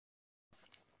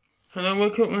Hello,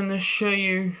 welcome. I'm going to show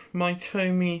you my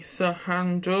Tomy Sir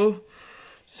Handle.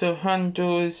 So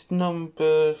handle is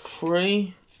number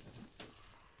 3.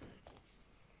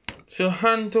 So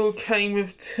handle came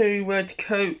with 2 red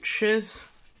coaches.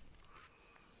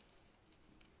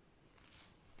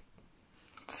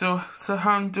 So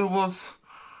handle was,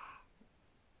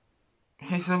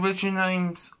 his original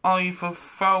name's either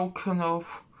Falcon or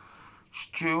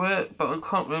Stuart, but I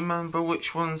can't remember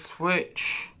which one's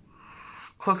which.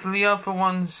 Because the other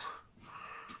one's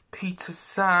Peter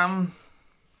Sam,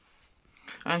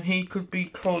 and he could be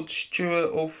called Stuart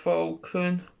or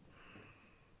Falcon.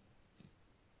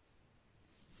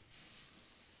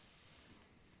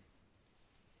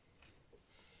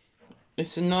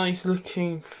 It's a nice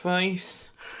looking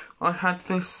face. I had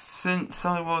this since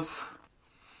I was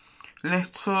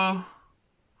little.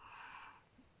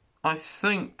 I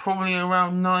think probably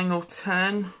around 9 or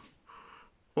 10.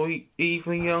 Or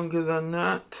even younger than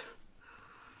that.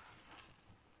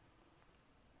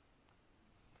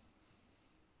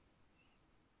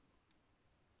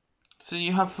 So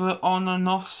you have the on and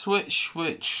off switch,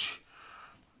 which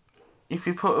if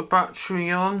you put a battery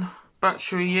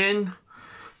in,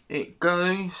 it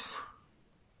goes.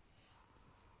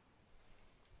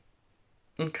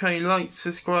 Okay, like,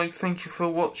 subscribe, thank you for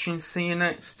watching, see you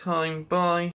next time, bye.